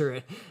butcher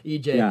it,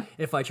 EJ,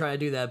 if I try to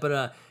do that.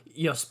 But,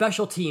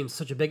 special teams,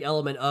 such a big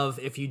element of,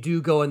 if you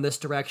do go in this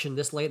direction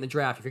this late in the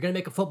draft, if you're going to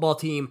make a football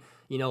team,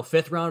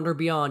 5th round or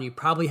beyond, you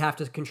probably have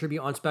to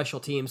contribute on special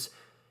teams.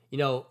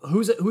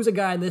 Who's a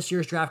guy in this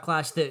year's draft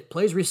class that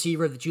plays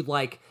receiver that you'd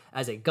like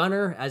as a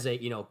gunner, as a,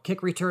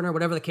 kick returner,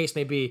 whatever the case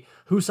may be?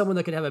 Who's someone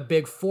that could have a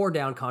big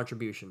 4-down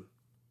contribution?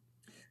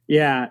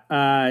 Yeah,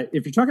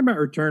 if you're talking about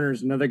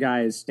returners, another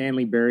guy is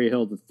Stanley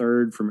Berryhill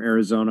III from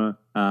Arizona.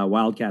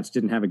 Wildcats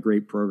didn't have a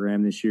great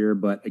program this year,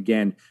 but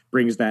again,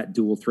 brings that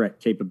dual threat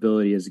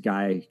capability as a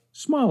guy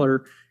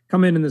smaller,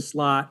 come in the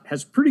slot,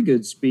 has pretty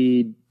good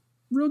speed,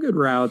 real good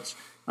routes,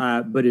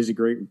 but is a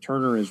great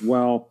returner as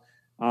well.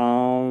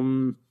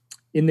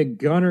 In the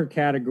gunner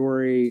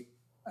category,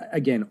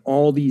 again,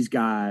 all these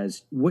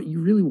guys, what you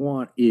really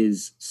want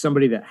is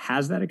somebody that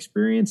has that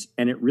experience,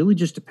 and it really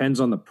just depends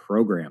on the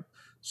program.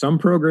 Some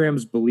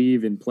programs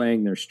believe in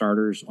playing their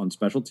starters on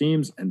special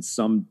teams, and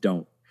some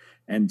don't.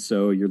 And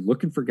so you're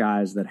looking for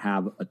guys that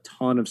have a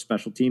ton of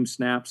special team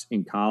snaps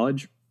in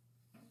college.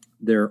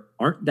 There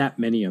aren't that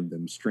many of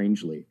them,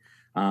 strangely.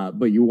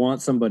 But you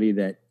want somebody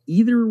that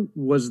either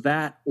was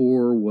that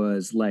or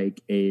was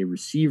like a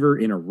receiver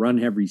in a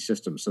run-heavy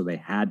system. So they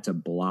had to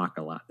block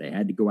a lot. They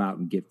had to go out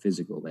and get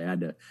physical. They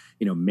had to,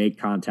 make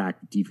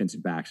contact with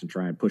defensive backs and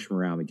try and push them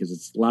around, because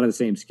it's a lot of the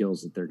same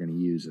skills that they're going to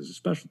use as a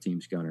special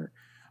teams gunner.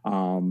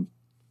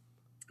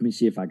 Let me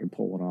see if I can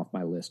pull one off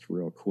my list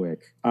real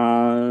quick.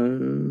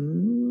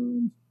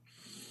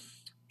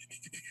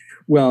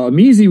 Well,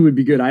 Emezie would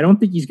be good. I don't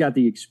think he's got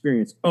the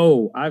experience.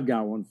 Oh, I've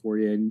got one for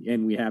you,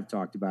 and we have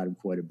talked about him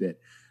quite a bit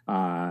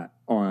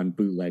on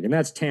Bootleg, and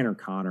that's Tanner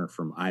Connor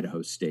from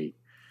Idaho State.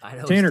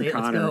 Tanner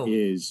Connor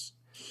is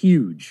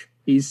huge.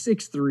 He's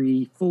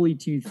 6'3", fully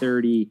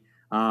 230.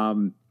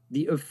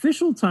 The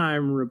official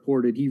time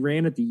reported, he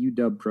ran at the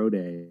UW Pro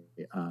Day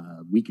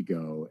a week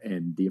ago,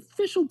 and the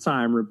official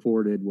time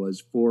reported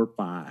was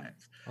 4.5.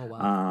 Oh,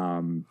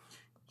 wow.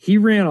 He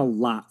ran a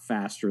lot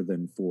faster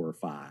than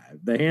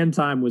 4.5. The hand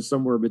time was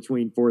somewhere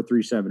between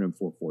 4.37 and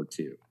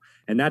 4.42.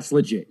 And that's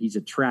legit. He's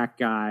a track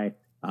guy,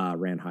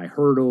 ran high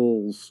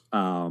hurdles.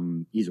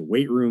 He's a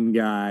weight room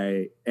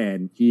guy,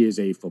 and he is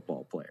a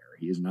football player.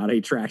 He is not a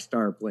track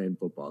star playing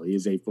football. He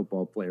is a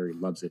football player. He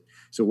loves it.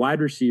 So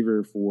wide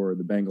receiver for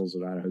the Bengals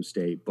at Idaho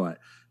State, but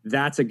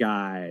that's a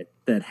guy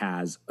that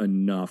has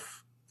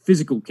enough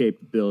physical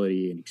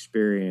capability and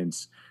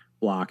experience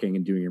blocking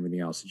and doing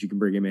everything else that you can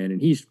bring him in,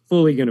 and he's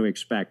fully going to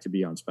expect to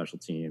be on special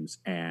teams.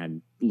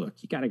 And look,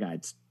 you got a guy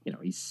that's,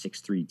 he's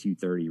 6'3",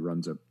 230,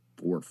 runs a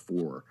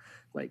 4.4.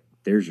 Like,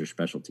 there's your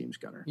special teams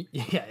gunner.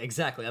 Yeah,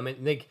 exactly. I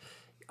mean,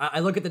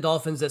 I look at the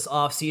Dolphins this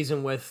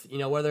offseason with,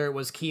 whether it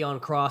was Keon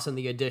Cross and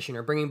the addition,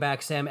 or bringing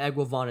back Sam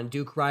Egwavon and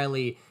Duke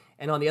Riley,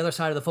 and on the other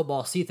side of the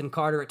football, Sethan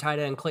Carter at tight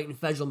end, Clayton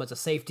Fejedelem as a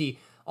safety.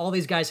 All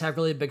these guys have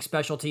really big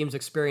special teams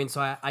experience,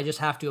 so I just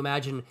have to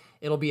imagine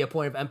it'll be a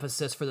point of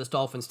emphasis for this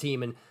Dolphins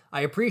team. And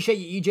I appreciate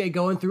you, EJ,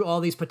 going through all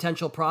these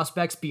potential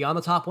prospects beyond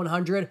the top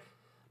 100,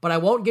 but I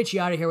won't get you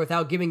out of here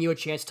without giving you a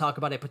chance to talk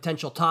about a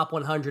potential top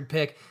 100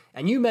 pick.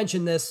 And you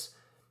mentioned this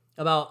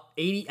about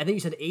 80, I think you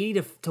said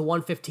 80 to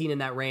 115 in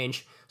that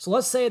range. So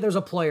let's say there's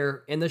a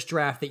player in this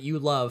draft that you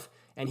love,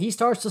 and he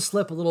starts to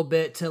slip a little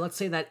bit to, let's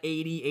say, that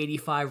 80,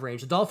 85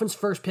 range. The Dolphins'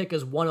 first pick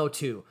is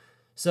 102.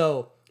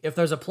 So if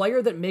there's a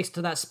player that makes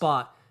to that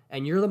spot,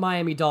 and you're the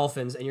Miami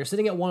Dolphins, and you're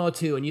sitting at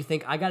 102, and you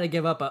think, I got to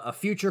give up a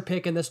future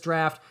pick in this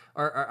draft,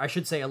 or I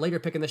should say a later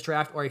pick in this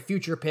draft, or a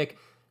future pick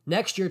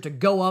next year to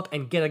go up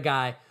and get a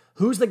guy,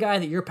 who's the guy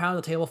that you're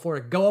pounding the table for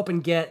to go up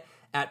and get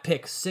at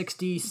pick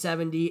 60,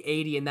 70,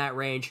 80 in that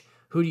range?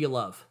 Who do you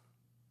love?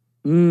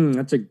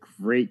 That's a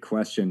great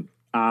question.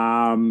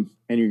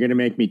 And you're going to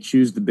make me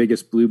choose the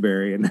biggest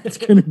blueberry, and that's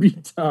going to be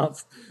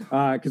tough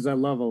because I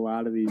love a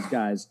lot of these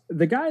guys.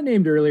 The guy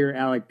named earlier,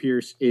 Alec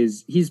Pierce,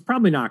 he's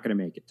probably not going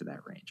to make it to that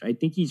range. I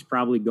think he's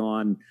probably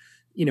gone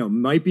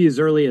might be as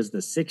early as the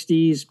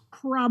 60s,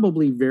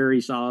 probably very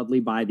solidly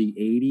by the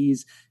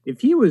 80s.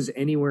 If he was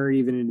anywhere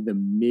even into the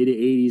mid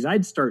 80s,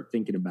 I'd start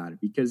thinking about it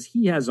because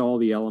he has all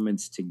the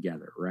elements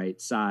together, right?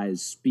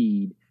 Size,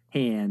 speed,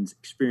 hands,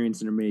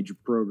 experience in a major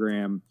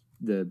program,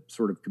 the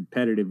sort of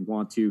competitive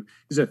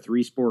he's a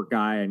 3-sport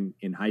guy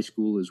in high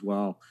school as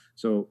well.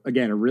 So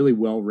again, a really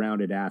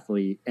well-rounded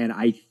athlete. And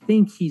I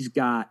think he's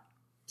got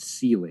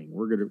ceiling.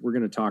 We're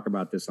going to talk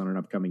about this on an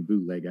upcoming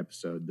bootleg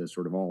episode, the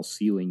sort of all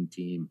ceiling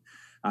team.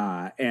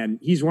 And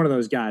he's one of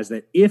those guys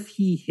that if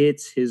he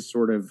hits his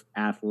sort of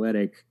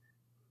athletic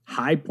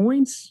high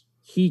points,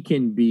 he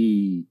can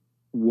be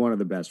one of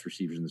the best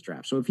receivers in this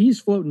draft. So if he's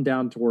floating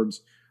down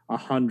towards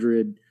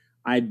 100,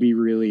 I'd be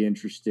really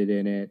interested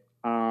in it.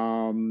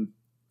 Let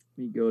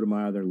me go to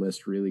my other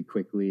list really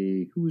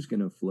quickly. Who's going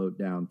to float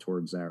down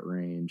towards that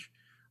range?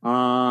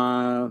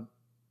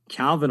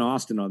 Calvin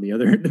Austin on the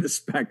other end of the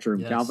spectrum.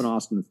 Yes. Calvin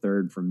Austin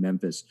III from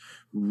Memphis.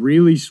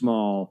 Really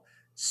small,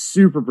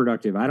 super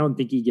productive. I don't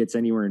think he gets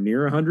anywhere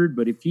near 100,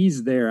 but if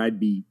he's there, I'd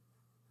be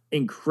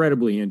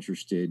incredibly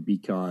interested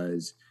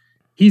because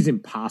he's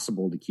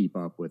impossible to keep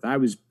up with. I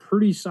was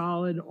pretty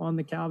solid on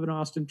the Calvin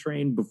Austin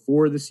train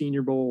before the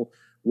Senior Bowl.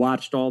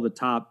 Watched all the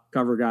top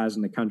cover guys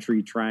in the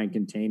country try and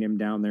contain him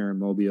down there in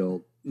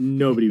Mobile.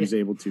 Nobody was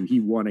able to. He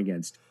won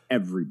against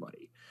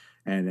everybody.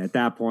 And at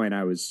that point,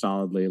 I was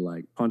solidly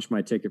like, punch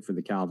my ticket for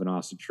the Calvin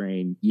Austin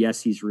train.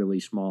 Yes, he's really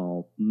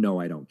small. No,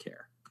 I don't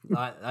care.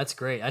 That's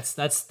great.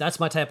 That's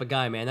my type of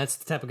guy, man. That's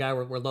the type of guy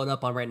we're loading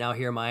up on right now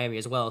here in Miami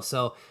as well.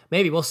 So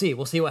maybe we'll see.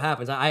 We'll see what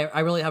happens. I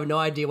really have no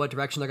idea what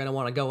direction they're going to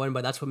want to go in,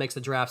 but that's what makes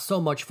the draft so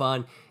much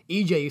fun.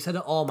 EJ, you said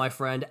it all, my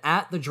friend.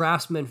 At the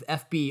Draftsman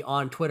FB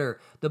on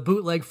Twitter, the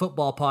Bootleg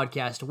Football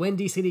Podcast,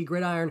 Windy City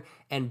Gridiron,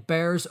 and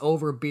Bears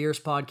Over Beers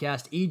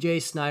Podcast.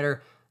 EJ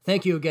Snyder,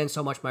 thank you again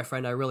so much, my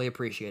friend. I really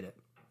appreciate it.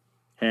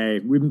 Hey,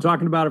 we've been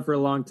talking about it for a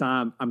long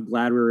time. I'm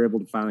glad we were able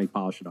to finally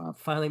polish it off.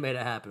 Finally made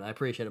it happen. I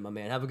appreciate it, my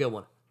man. Have a good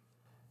one.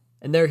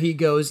 And there he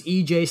goes,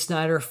 EJ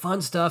Snyder.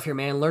 Fun stuff here,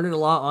 man. Learning a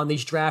lot on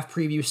these draft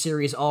preview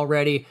series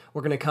already.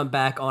 We're going to come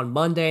back on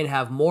Monday and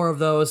have more of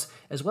those,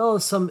 as well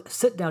as some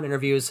sit-down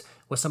interviews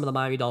with some of the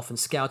Miami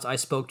Dolphins scouts I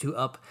spoke to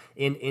up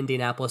in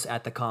Indianapolis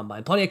at the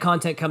Combine. Plenty of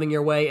content coming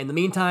your way. In the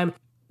meantime,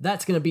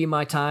 that's going to be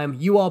my time.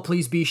 You all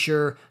please be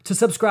sure to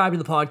subscribe to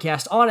the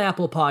podcast on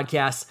Apple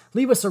Podcasts.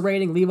 Leave us a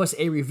rating, leave us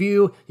a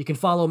review. You can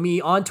follow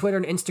me on Twitter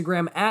and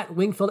Instagram at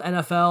Wingfield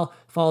NFL.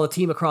 Follow the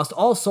team across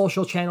all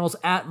social channels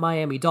at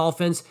Miami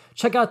Dolphins.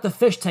 Check out the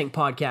Fish Tank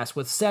podcast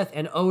with Seth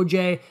and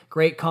OJ.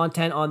 Great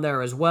content on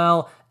there as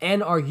well.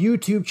 And our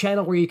YouTube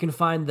channel where you can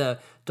find the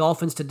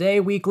Dolphins Today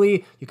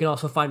weekly. You can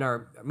also find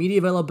our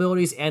media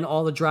availabilities and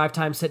all the drive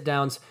time sit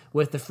downs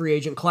with the free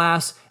agent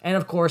class. And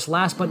of course,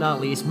 last but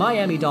not least,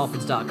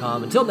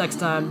 MiamiDolphins.com. Until next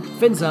time,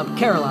 fins up,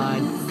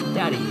 Caroline,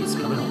 Daddy's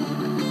coming home.